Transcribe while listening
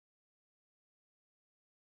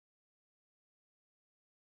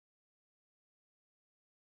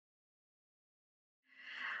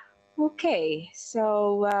Okay,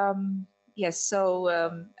 so yes, so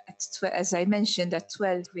as I mentioned, at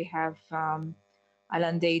 12 we have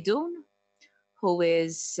Alan Daydoun, who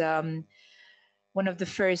is one of the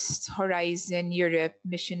first Horizon Europe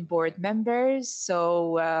Mission Board members.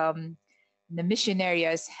 So the mission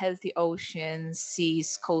area is healthy oceans,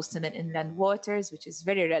 seas, coastal and inland waters, which is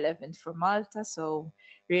very relevant for Malta. So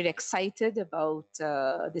really excited about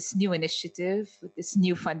this new initiative with this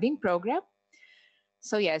new funding program.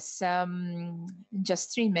 So yes, in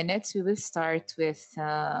just 3 minutes, we will start with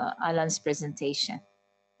Alan's presentation.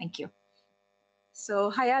 Thank you. So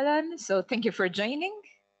hi, Alan. So thank you for joining.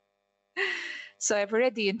 So I've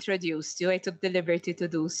already introduced you. I took the liberty to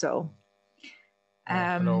do so.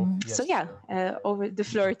 Hello. So Yes. yeah, over the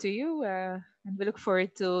floor to you, and we look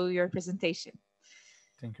forward to your presentation.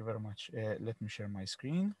 Thank you very much. Let me share my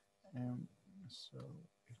screen. So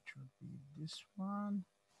it should be this one.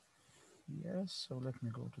 Yes. So let me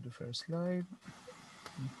go to the first slide.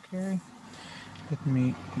 Okay. Let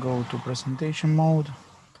me go to presentation mode.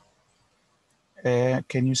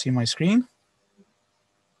 Can you see my screen?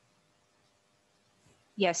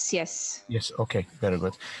 Yes, yes. Yes, okay, very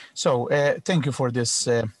good. So thank you for this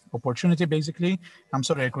opportunity, basically. I'm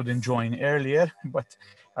sorry I couldn't join earlier, but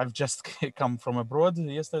I've just come from abroad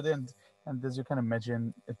yesterday, and as you can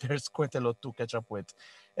imagine, there's quite a lot to catch up with.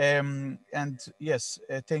 And yes,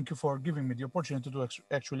 thank you for giving me the opportunity to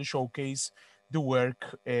actually showcase the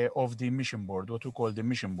work of the mission board, what we call the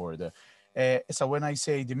mission board. So when I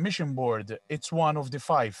say the mission board, it's one of the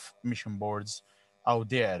 5 mission boards out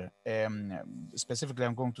there. Specifically,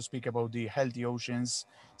 I'm going to speak about the healthy oceans,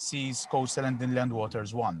 seas, coastal and inland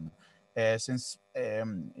waters one. Since,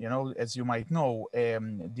 you know, as you might know,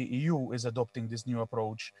 the EU is adopting this new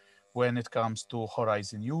approach when it comes to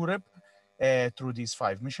Horizon Europe through these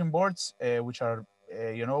 5 mission boards, which are,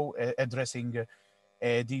 you know, addressing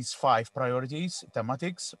these 5 priorities,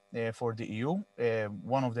 thematics for the EU.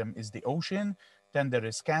 One of them is the ocean, then there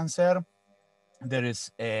is cancer, there is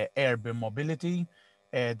airborne mobility,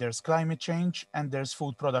 there's climate change, and there's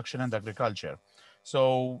food production and agriculture.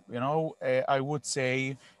 So, you know, I would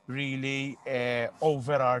say really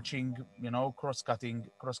overarching, you know,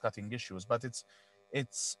 cross-cutting issues. But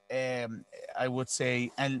it's I would say,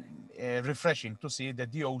 refreshing to see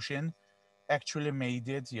that the ocean actually made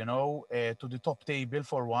it, you know, to the top table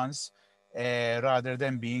for once, rather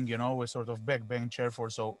than being, you know, a sort of backbencher for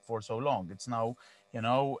so long. It's now, you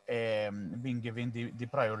know, being given the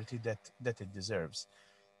priority that it deserves.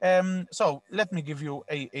 So let me give you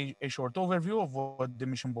a short overview of what the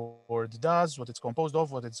mission board does, what it's composed of,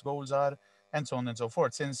 what its goals are, and so on and so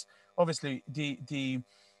forth. Since obviously the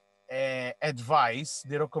advice,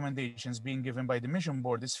 the recommendations being given by the mission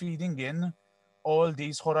board is feeding in all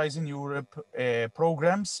these Horizon Europe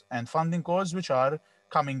programs and funding calls which are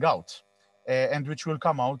coming out and which will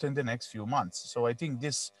come out in the next few months. So I think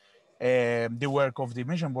this, the work of the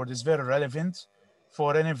mission board is very relevant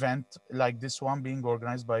for an event like this one being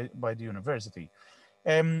organized by the university.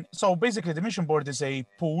 So basically the mission board is a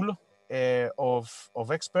pool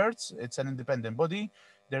of experts. It's an independent body.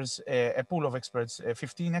 There's a pool of experts,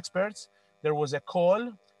 15 experts. There was a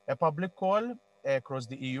call, a public call across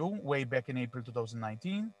the EU way back in April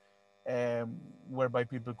 2019, whereby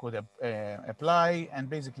people could apply, and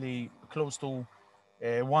basically close to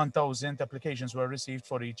 1,000 applications were received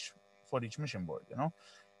for each mission board. You know,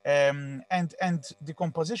 and the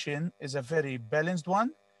composition is a very balanced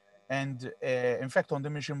one. And in fact, on the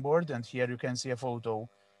mission board, and here you can see a photo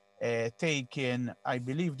taken, I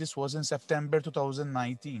believe this was in September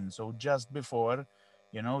 2019, so just before,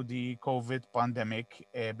 you know, the COVID pandemic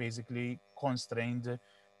basically constrained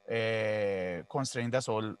us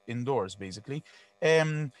all indoors, basically.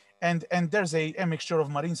 And there's a mixture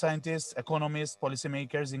of marine scientists, economists,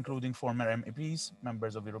 policymakers, including former MEPs,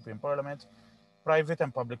 members of European Parliament, private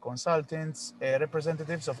and public consultants,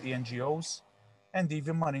 representatives of ENGOs, and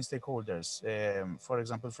even marine stakeholders, for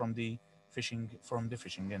example, from the fishing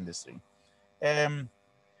industry. Um,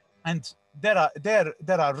 and there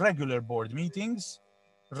are regular board meetings,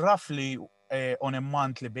 roughly on a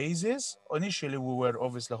monthly basis. Initially, we were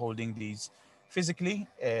obviously holding these physically,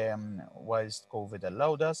 whilst COVID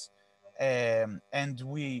allowed us, and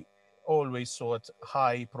we always sought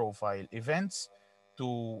high-profile events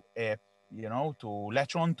to, you know, to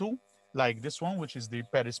latch onto, like this one, which is the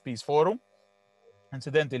Paris Peace Forum.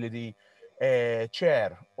 Incidentally, the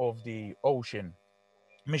chair of the Ocean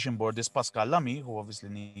Mission Board is Pascal Lamy, who obviously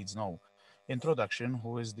needs no introduction,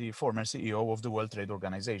 who is the former CEO of the World Trade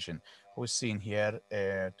Organization, who is seen here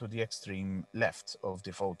to the extreme left of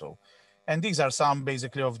the photo. And these are some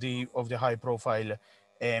basically of the high profile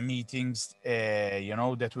meetings,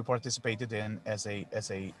 that we participated in as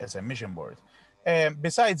a mission board.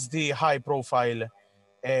 Besides the high-profile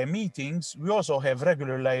meetings, we also have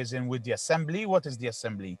regular liaison with the assembly. What is the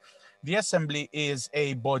assembly? The assembly is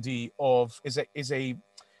a body of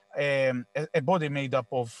a body made up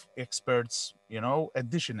of experts,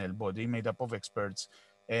 additional body made up of experts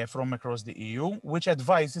from across the EU, which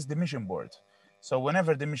advises the mission board. So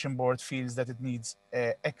whenever the mission board feels that it needs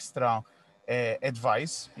extra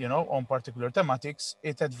advice, on particular thematics,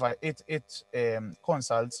 it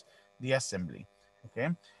consults the assembly. Okay.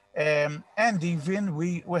 And even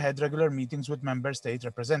we had regular meetings with member state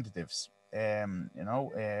representatives, at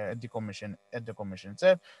the commission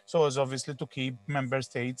itself. So it's obviously to keep member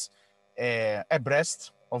states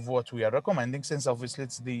abreast of what we are recommending, since obviously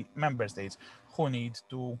it's the member states who need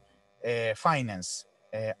to finance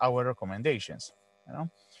our recommendations.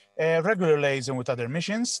 Regular liaison with other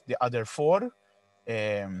missions, the other four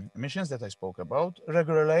missions that I spoke about,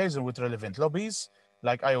 regular liaison with relevant lobbies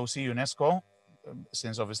like IOC, UNESCO,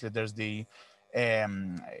 since obviously there's the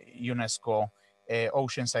UNESCO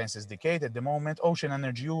Ocean Sciences Decade at the moment, Ocean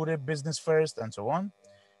Energy Europe, Business First, and so on.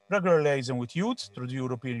 Regular liaison with youth through the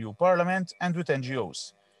European Youth Parliament and with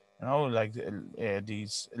NGOs, like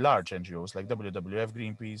these large NGOs like WWF,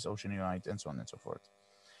 Greenpeace, Ocean Unite, and so on and so forth.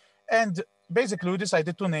 And basically, we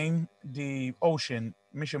decided to name the Ocean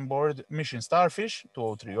Mission Board Mission Starfish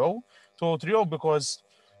 2030. 2030 because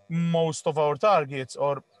most of our targets,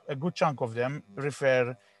 or a good chunk of them,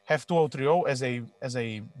 have 2030 as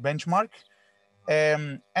a benchmark.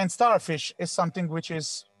 And starfish is something which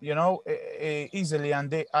is, easily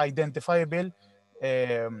identifiable,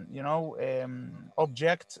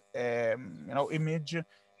 object, image,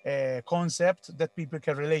 concept that people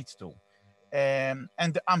can relate to.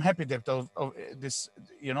 And I'm happy that this,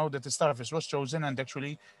 that the starfish was chosen, and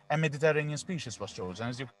actually a Mediterranean species was chosen,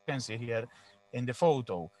 as you can see here in the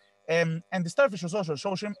photo. And the starfish was also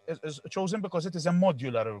chosen because it is a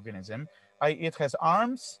modular organism. It has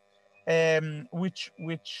arms, which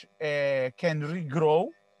can regrow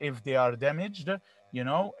if they are damaged,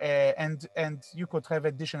 and you could have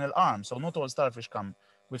additional arms. So not all starfish come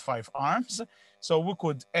with 5 arms. So we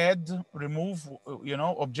could add, remove,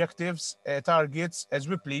 objectives, targets as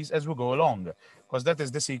we please as we go along, because that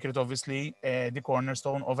is the secret, obviously, the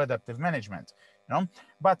cornerstone of adaptive management.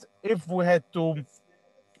 But if we have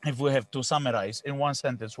to summarize in one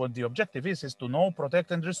sentence what the objective is to know, protect,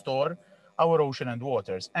 and restore our ocean and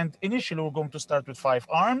waters. And initially, we're going to start with 5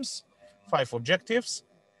 arms, 5 objectives,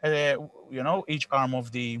 each arm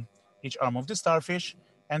of the starfish,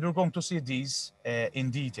 and we're going to see these in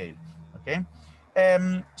detail. Okay.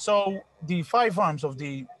 So the 5 arms of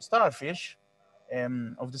the starfish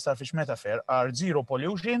metaphor are zero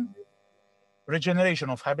pollution, regeneration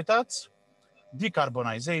of habitats,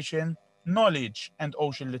 decarbonization, knowledge and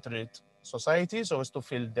ocean literate society, so as to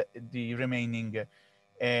fill the remaining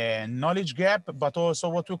knowledge gap, but also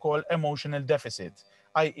what we call emotional deficit,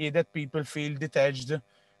 i.e. that people feel detached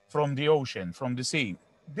from the ocean, from the sea.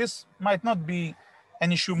 This might not be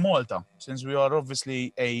an issue in Malta, since we are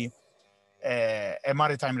obviously a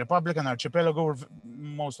maritime republic, an archipelago.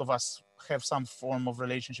 Most of us have some form of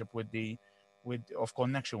relationship of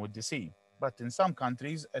connection with the sea. But in some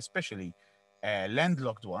countries, especially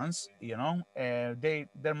landlocked ones,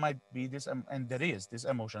 there might be this, and there is this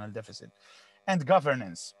emotional deficit. And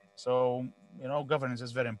governance. So, governance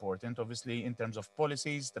is very important, obviously, in terms of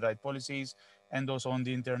policies, the right policies, and also on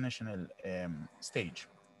the international stage.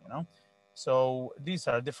 So these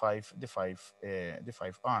are the five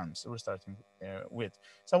arms we're starting with.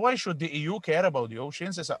 So why should the EU care about the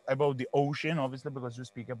oceans? It's about the ocean, obviously, because we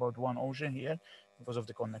speak about one ocean here because of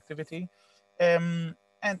the connectivity. And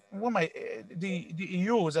the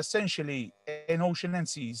EU is essentially an ocean and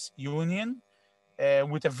seas union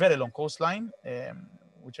with a very long coastline,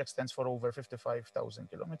 which extends for over 55,000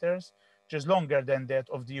 kilometers, which is longer than that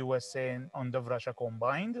of the USA and of Russia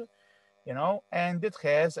combined. And it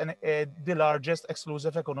has the largest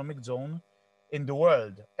exclusive economic zone in the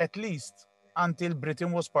world, at least until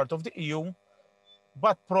Britain was part of the EU.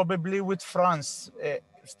 But probably with France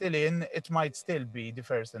still in, it might still be the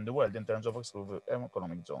first in the world in terms of exclusive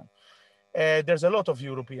economic zone. There's a lot of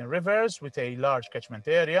European rivers with a large catchment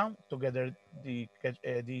area. Together, the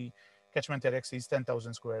catchment area exceeds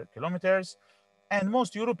 10,000 square kilometers. And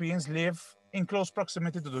most Europeans live in close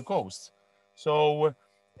proximity to the coast. So,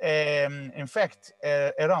 in fact,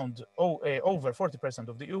 around over 40%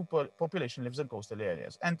 of the EU population lives in coastal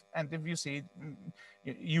areas. And if you see,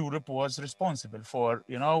 Europe was responsible for,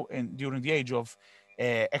 during the age of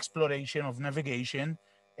exploration, of navigation,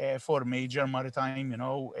 for major maritime,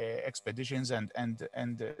 expeditions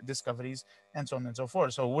and discoveries and so on and so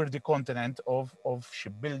forth. So we're the continent of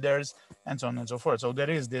shipbuilders and so on and so forth. So there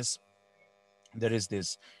is this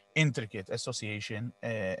intricate association,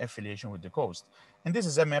 affiliation with the coast. And this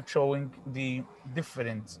is a map showing the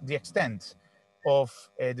extent of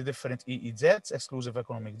the different EEZs, exclusive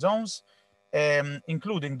economic zones,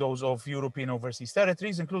 including those of European overseas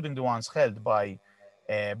territories, including the ones held by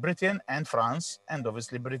Britain and France. And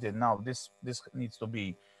obviously Britain now, this needs to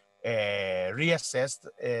be reassessed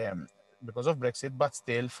because of Brexit, but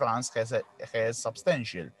still France has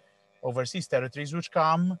substantial overseas territories which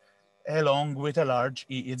come along with a large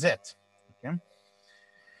EEZ. Okay?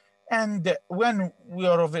 And when we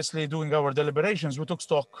are obviously doing our deliberations, we took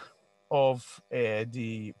stock of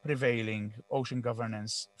the prevailing ocean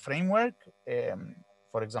governance framework,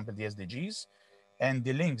 for example, the SDGs, and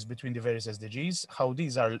the links between the various SDGs, how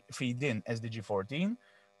these are feed in SDG 14,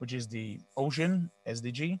 which is the ocean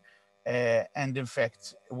SDG. And in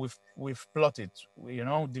fact, we've plotted,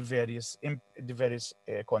 the various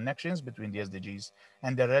connections between the SDGs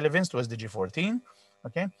and their relevance to SDG 14.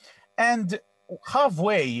 Okay, and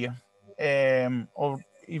halfway, or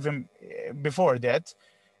even before that,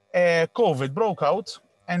 COVID broke out,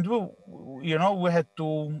 and we had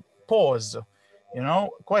to pause,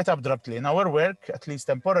 quite abruptly in our work, at least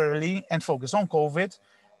temporarily, and focus on COVID,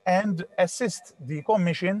 and assist the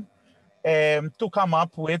Commission to come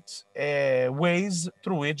up with ways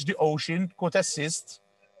through which the ocean could assist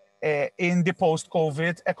in the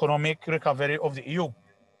post-COVID economic recovery of the EU.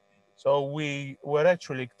 So we were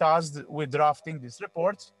actually tasked with drafting this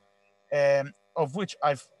report, of which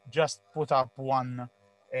I've just put up one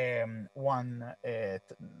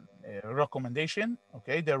recommendation.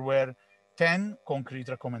 Okay, there were 10 concrete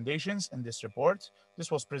recommendations in this report. This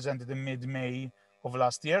was presented in mid-May of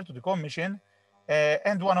last year to the Commission.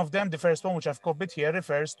 And one of them, the first one, which I've copied here,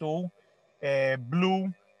 refers to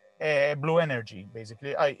blue energy,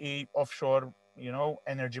 basically, i.e. offshore,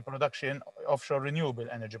 energy production, offshore renewable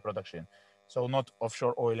energy production. So not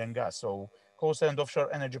offshore oil and gas. So coastal and offshore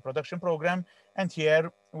energy production program. And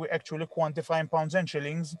here we actually quantify in pounds and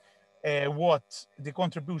shillings what the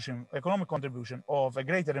economic contribution of a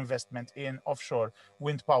greater investment in offshore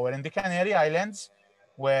wind power in the Canary Islands,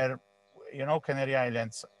 where Canary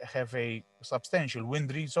Islands have a substantial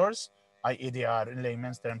wind resource, i.e. they are, in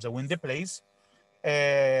layman's terms, a windy place. We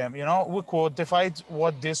quantified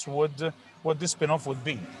what the spin-off would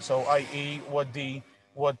be. So, i.e., what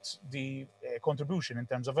the contribution in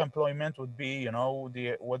terms of employment would be. What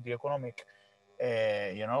the economic,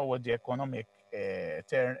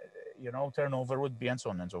 turnover would be, and so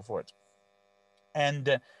on and so forth.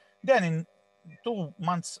 And then, in 2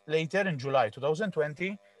 months later, in July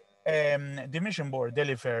 2020, the mission board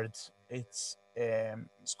delivered its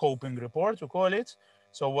scoping report, we call it.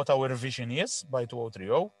 So what our vision is by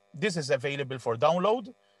 2030. This is available for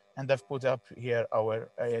download, and I've put up here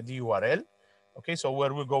the URL. Okay, so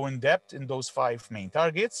where we go in depth in those 5 main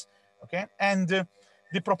targets. Okay, and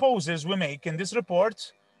the proposals we make in this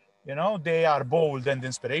report, they are bold and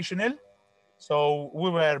inspirational. So we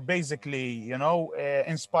were basically,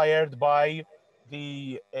 inspired by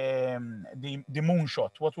the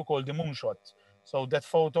moonshot, what we call the moonshot. So that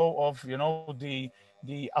photo of,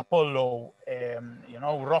 the Apollo,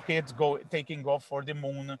 rocket taking off for the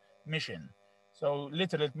moon mission. So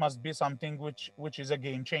literally, it must be something which is a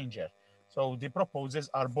game changer. So the proposals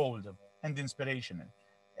are bold and inspirational,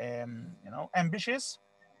 ambitious.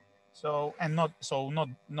 So not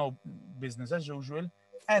no business as usual,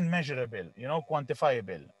 and measurable,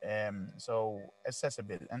 quantifiable, so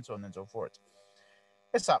accessible, and so on and so forth.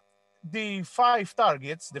 The 5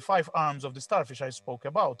 targets, the 5 arms of the starfish I spoke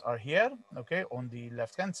about are here, okay, on the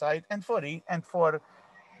left-hand side. And for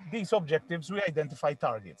these objectives, we identify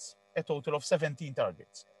targets, a total of 17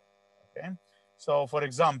 targets. Okay, so for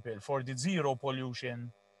example, for the zero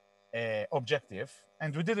pollution objective,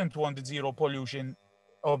 and we didn't want the zero pollution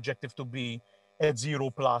objective to be a zero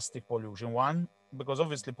plastic pollution one, because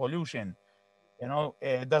obviously pollution,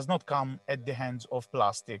 does not come at the hands of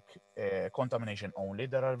plastic contamination only.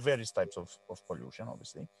 There are various types of pollution,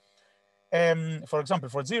 obviously. For example,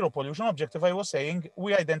 for zero pollution objective, I was saying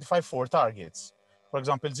we identify 4 targets. For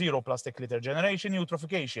example, zero plastic litter generation,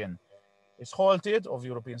 eutrophication is halted of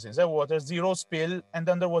European seas and waters, zero spill, and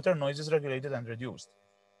underwater noise is regulated and reduced.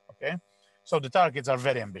 Okay, so the targets are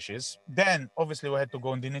very ambitious. Then obviously we had to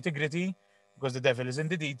go in the nitty-gritty, because the devil is in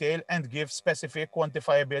the detail, and give specific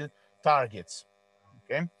quantifiable targets.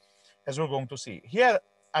 Okay, as we're going to see here,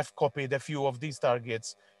 I've copied a few of these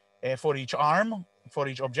targets for each arm, for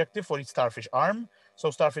each objective, for each starfish arm.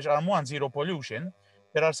 So starfish arm 1, zero pollution.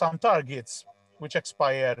 There are some targets which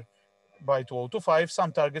expire by 2025,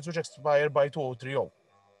 some targets which expire by 2030.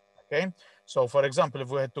 Okay, so for example, if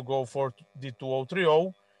we had to go for the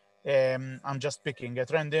 2030, I'm just picking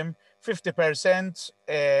at random, 50%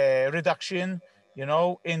 reduction,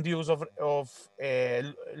 in the use of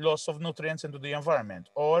loss of nutrients into the environment,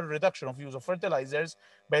 or reduction of use of fertilizers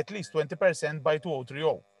by at least 20% by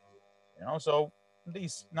 2030. So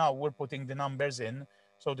these, now we're putting the numbers in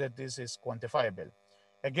so that this is quantifiable.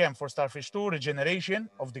 Again, for starfish 2, regeneration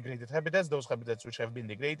of degraded habitats, those habitats which have been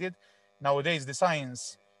degraded. Nowadays, the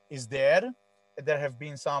science is there. There have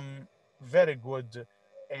been some very good,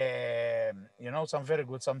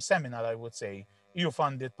 some seminal, I would say,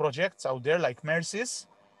 EU-funded projects out there like MERSIS,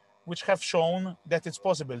 which have shown that it's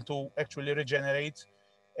possible to actually regenerate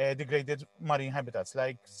degraded marine habitats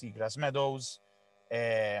like seagrass meadows,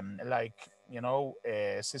 like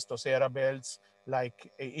cystosera belts,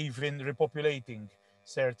 like even repopulating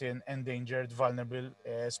certain endangered vulnerable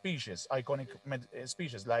species, iconic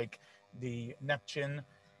species like the Neptune,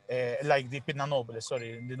 like the Pinna nobilis,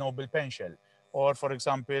 sorry, the noble penshell, or for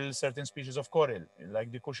example certain species of coral like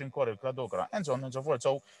the cushion coral, Cladocra, and so on and so forth.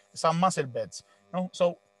 So some mussel beds.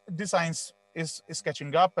 So the science is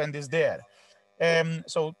catching up and is there.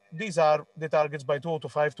 So these are the targets by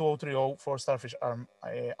 2025, 2030 for Starfish Arm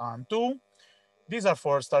 2. These are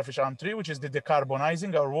for Starfish Arm 3, which is the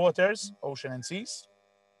decarbonizing our waters, ocean and seas.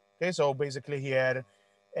 Okay, so basically here,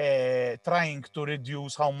 trying to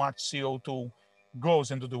reduce how much CO2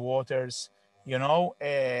 goes into the waters,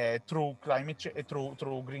 through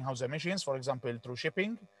through greenhouse emissions, for example, through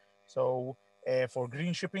shipping. So for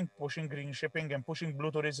green shipping, pushing green shipping and pushing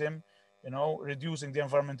blue tourism, reducing the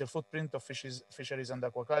environmental footprint of fisheries and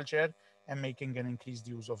aquaculture, and making an increased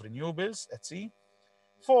use of renewables at sea.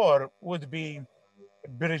 4 would be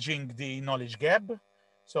bridging the knowledge gap.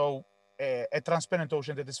 So a transparent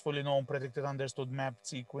ocean that is fully known, predicted, understood, mapped,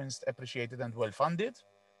 sequenced, appreciated, and well-funded.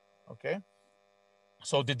 Okay.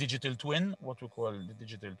 So the digital twin, what we call the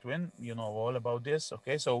digital twin, you know all about this.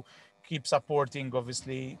 Okay, so keep supporting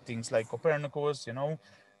obviously things like Copernicus, and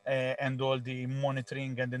all the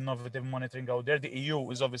monitoring and innovative monitoring out there. The EU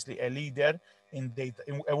is obviously a leader in data,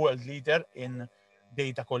 a world leader in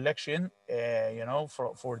data collection,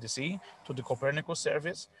 for the sea, to the Copernicus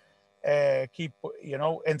service. Keep,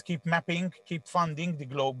 and keep mapping, keep funding the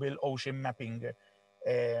global ocean mapping,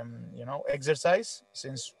 exercise,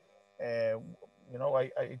 since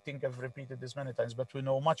I think I've repeated this many times, but we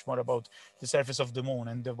know much more about the surface of the moon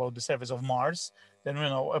and about the surface of Mars than we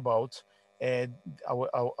know about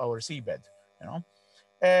our seabed,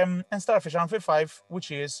 and Starfish Arm 5, which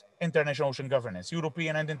is international ocean governance,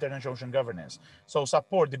 European and international ocean governance. So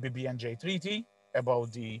support the BBNJ Treaty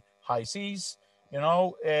about the high seas,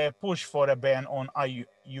 push for a ban on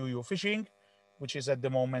HEU fishing, which is at the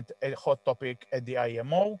moment a hot topic at the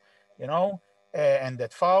IMO, and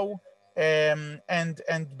at FAO,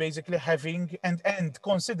 and basically having and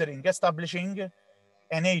considering establishing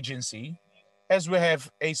an agency, as we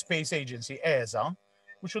have a space agency, ESA,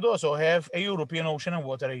 we should also have a European Ocean and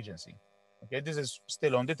Water Agency. Okay, this is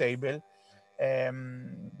still on the table.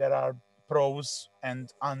 There are pros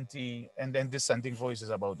and anti and dissenting voices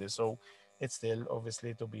about this, so it's still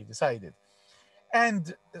obviously to be decided.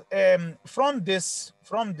 And from this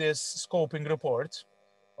scoping report,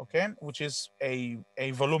 okay, which is a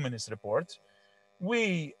voluminous report,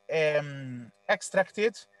 we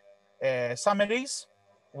extracted summaries,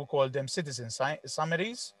 we call them citizen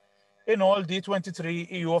summaries, in all the 23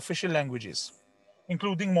 EU official languages,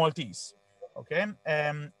 including Maltese. Okay,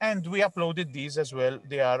 and we uploaded these as well.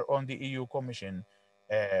 They are on the EU Commission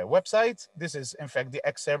website. This is, in fact, the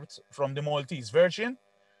excerpt from the Maltese version.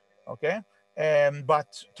 Okay, but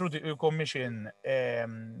through the EU Commission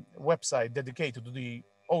website dedicated to the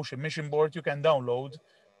Ocean Mission Board, you can download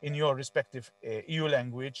in your respective EU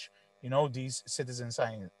language, these citizen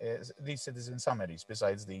summaries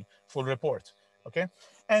besides the full report. Okay,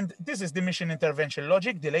 and this is the mission intervention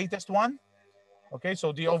logic, the latest one. Okay,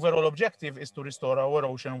 so the overall objective is to restore our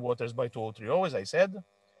ocean waters by 2030, as I said.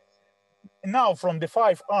 Now, from the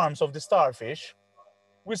 5 arms of the starfish,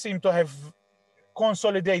 we seem to have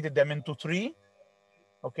consolidated them into 3.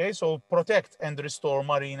 Okay, so protect and restore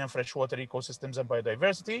marine and freshwater ecosystems and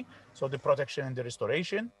biodiversity. So the protection and the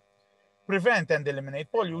restoration. Prevent and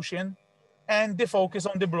eliminate pollution, and the focus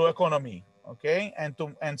on the blue economy, okay, and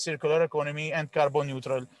circular economy and carbon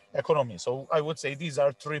neutral economy. So I would say these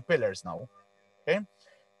are 3 pillars now. Okay,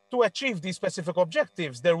 to achieve these specific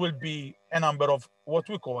objectives, there will be a number of what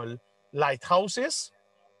we call lighthouses.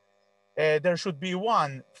 There should be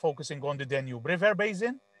one focusing on the Danube River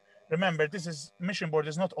basin. remember, mission board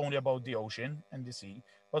is not only about the ocean and the sea,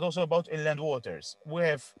 but also about inland waters. We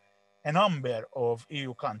have a number of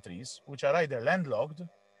EU countries which are either landlocked,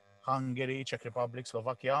 Hungary, Czech Republic,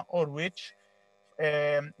 Slovakia, or which,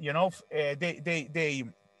 they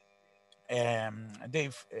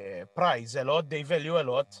prize a lot, they value a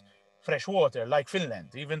lot fresh water, like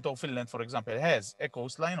Finland. Even though Finland, for example, has a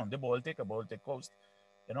coastline on the Baltic, a Baltic coast,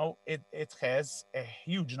 it has a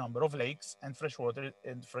huge number of lakes, and freshwater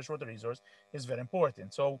resource is very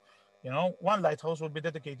important. So, one lighthouse will be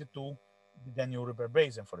dedicated to the Danube River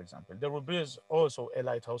Basin, for example. There will be also a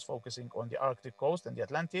lighthouse focusing on the Arctic coast and the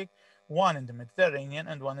Atlantic, one in the Mediterranean,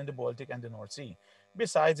 and one in the Baltic and the North Sea.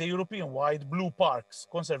 Besides a European-wide blue parks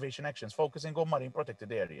conservation actions focusing on marine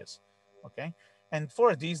protected areas. Okay, and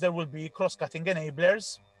for these there will be cross-cutting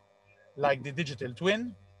enablers like the digital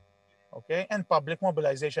twin, okay, and public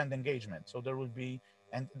mobilization and engagement. So there will be,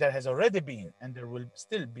 and there has already been, and there will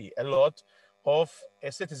still be a lot of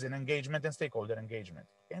citizen engagement and stakeholder engagement.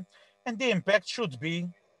 Okay, and the impact should be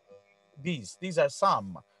these. These are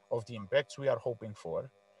some of the impacts we are hoping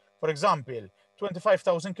for. For example,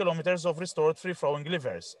 25,000 kilometers of restored free-flowing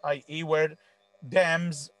rivers, i.e., where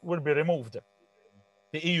dams will be removed.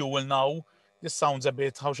 The EU will now, this sounds a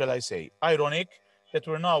bit, how shall I say, ironic, that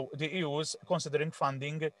the EU is considering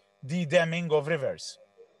funding the damming of rivers,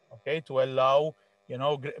 okay, to allow,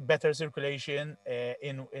 better circulation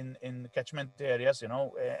in catchment areas,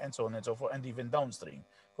 and so on and so forth, and even downstream.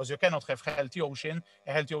 Because you cannot have a healthy ocean,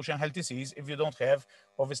 healthy seas, if you don't have,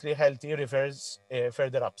 obviously, healthy rivers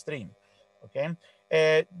further upstream, okay?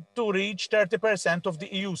 To reach 30% of the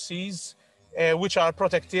EU seas, which are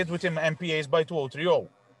protected within MPAs by 2030.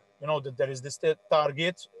 That there is this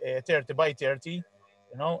target, 30 by 30,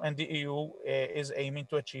 and the EU is aiming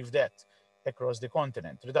to achieve that across the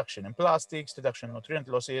continent. Reduction in plastics, reduction in nutrient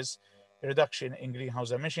losses, reduction in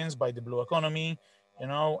greenhouse emissions by the blue economy,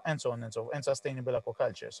 and so on and so on, and sustainable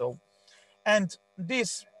aquaculture. So, and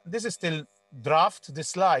this is still draft. This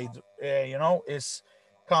slide,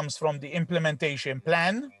 comes from the implementation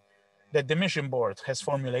plan that the mission board has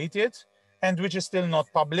formulated, and which is still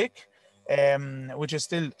not public, which is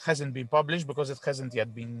still hasn't been published because it hasn't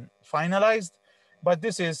yet been finalized. But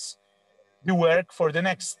this is the work for the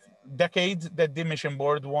next decade that the mission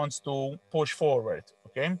board wants to push forward.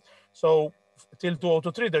 Okay, so till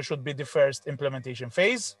 2023 there should be the first implementation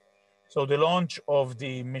phase. So the launch of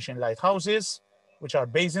the mission lighthouses, which are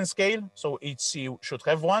basin scale. So each sea should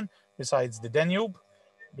have one besides the Danube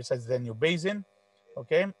basin.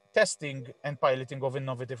 Okay, testing and piloting of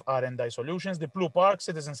innovative R&I solutions, the blue park,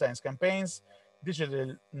 citizen science campaigns,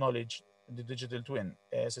 digital knowledge, the digital twin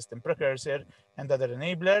system precursor, and other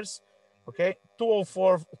enablers. Okay,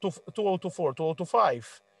 2024,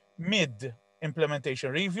 2025, mid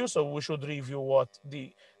implementation review. So we should review what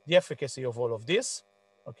the efficacy of all of this.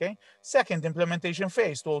 Okay, second implementation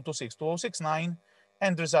phase, 2026, 2069,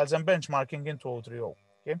 and results and benchmarking in 2030.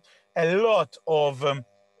 Okay, a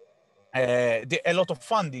lot of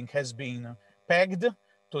funding has been pegged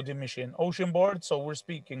to the mission ocean board. So we're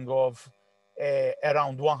speaking of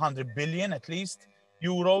around 100 billion at least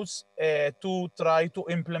euros to try to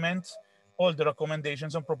implement all the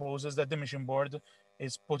recommendations and proposals that the mission board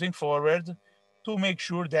is putting forward to make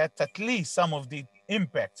sure that at least some of the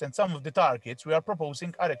impacts and some of the targets we are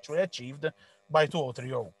proposing are actually achieved by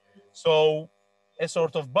 2030. So a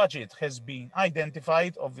sort of budget has been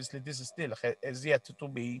identified. Obviously, this is still has yet to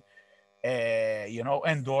be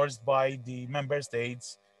endorsed by the member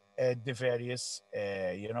states at the various,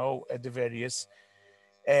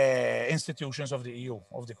 institutions of the EU,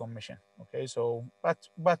 of the Commission. Okay, so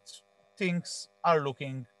but things are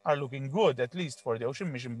looking good, at least for the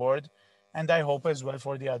Ocean Mission Board, and I hope as well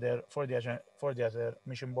for the other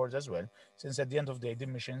mission boards as well, since at the end of the day the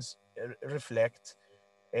missions reflect,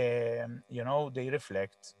 they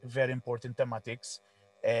reflect very important thematics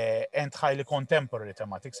and highly contemporary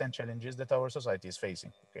thematics and challenges that our society is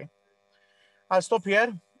facing. Okay, I'll stop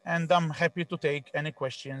here, and I'm happy to take any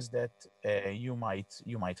questions that you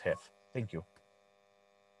might have. Thank you.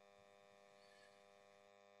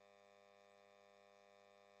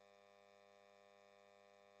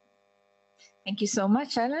 Thank you so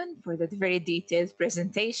much, Alan, for that very detailed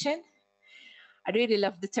presentation. I really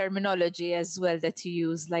love the terminology as well that you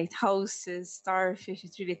use, lighthouses, starfish.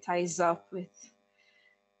 It really ties up with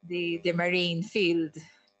the marine field.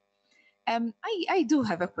 I do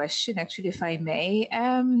have a question, actually, if I may.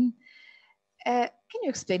 Can you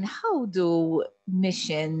explain how do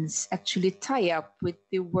missions actually tie up with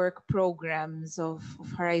the work programs of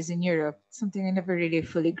Horizon Europe? Something I never really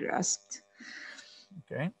fully grasped.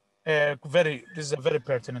 Okay, this is a very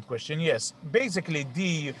pertinent question. Yes, basically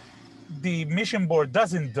the mission board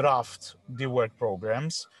doesn't draft the work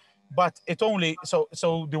programs, but it only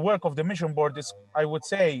so the work of the mission board is, I would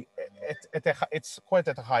say, it's quite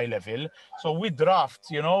at a high level. So we draft,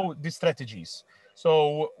 the strategies.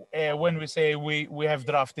 So when we say we have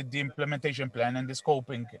drafted the implementation plan and the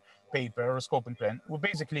scoping paper or scoping plan, we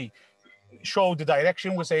basically show the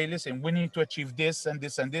direction. We say, listen, we need to achieve this and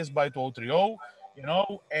this and this by 2030,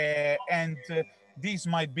 and these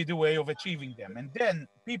might be the way of achieving them. And then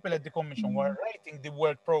people at the commission who are writing the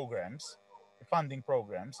work programs, the funding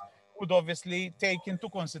programs, would obviously take into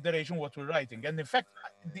consideration what we're writing. And in fact,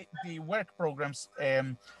 the work programs,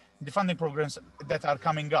 the funding programs that are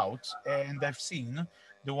coming out, and I've seen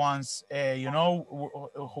the ones,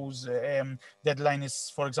 whose deadline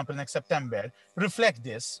is, for example, next September, reflect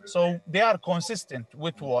this. So they are consistent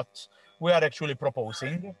with what we are actually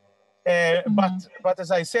proposing. But as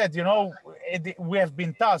I said, we have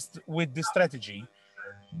been tasked with the strategy,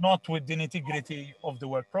 not with the nitty-gritty of the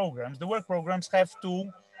work programs. The work programs have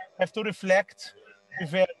to reflect the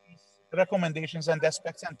various recommendations and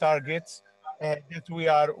aspects and targets that we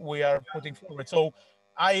are putting forward. So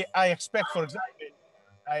I expect, for example,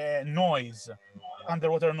 noise,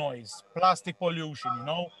 underwater noise, plastic pollution,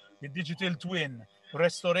 the digital twin,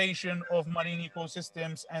 restoration of marine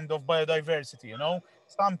ecosystems and of biodiversity,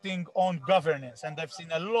 something on governance. And I've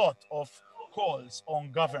seen a lot of calls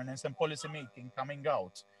on governance and policy making coming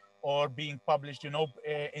out or being published, in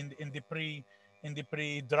the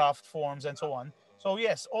pre-draft forms and so on. So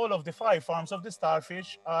yes, all of the 5 farms of the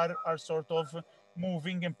starfish are sort of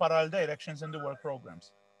moving in parallel directions in the work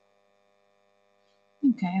programs.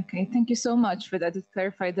 Okay. Thank you so much for that. It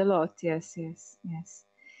clarified a lot. Yes.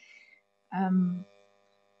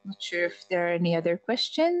 Not sure if there are any other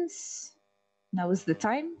questions. Now is the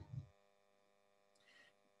time.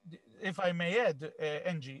 If I may add,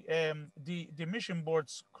 Angie, the mission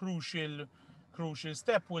board's crucial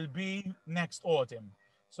step will be next autumn.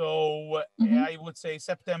 So I would say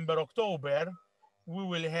September, October, we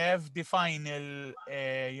will have the final,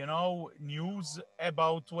 news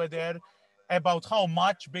about how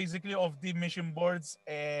much basically of the mission board's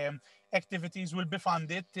activities will be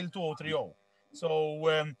funded till 2030. So,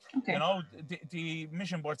 Okay. the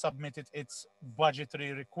mission board submitted its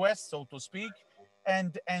budgetary request, so to speak,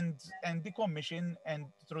 and the commission, and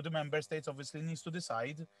through the member states, obviously needs to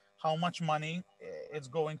decide how much money it's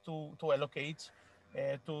going to allocate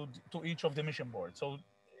to each of the mission boards. So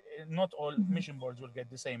not all mission boards will get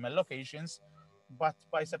the same allocations, but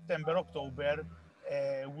by September, October,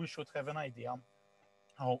 we should have an idea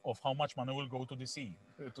of how much money will go to the sea,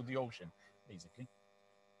 to the ocean, basically.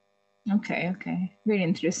 Okay. Very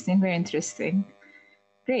interesting.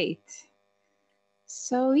 Great.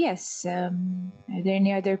 So yes, are there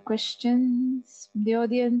any other questions from the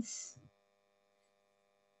audience?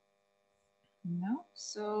 No.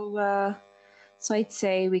 So I'd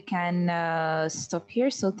say we can stop here.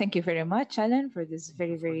 So thank you very much, Alan, for this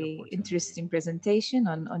very interesting presentation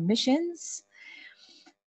on missions.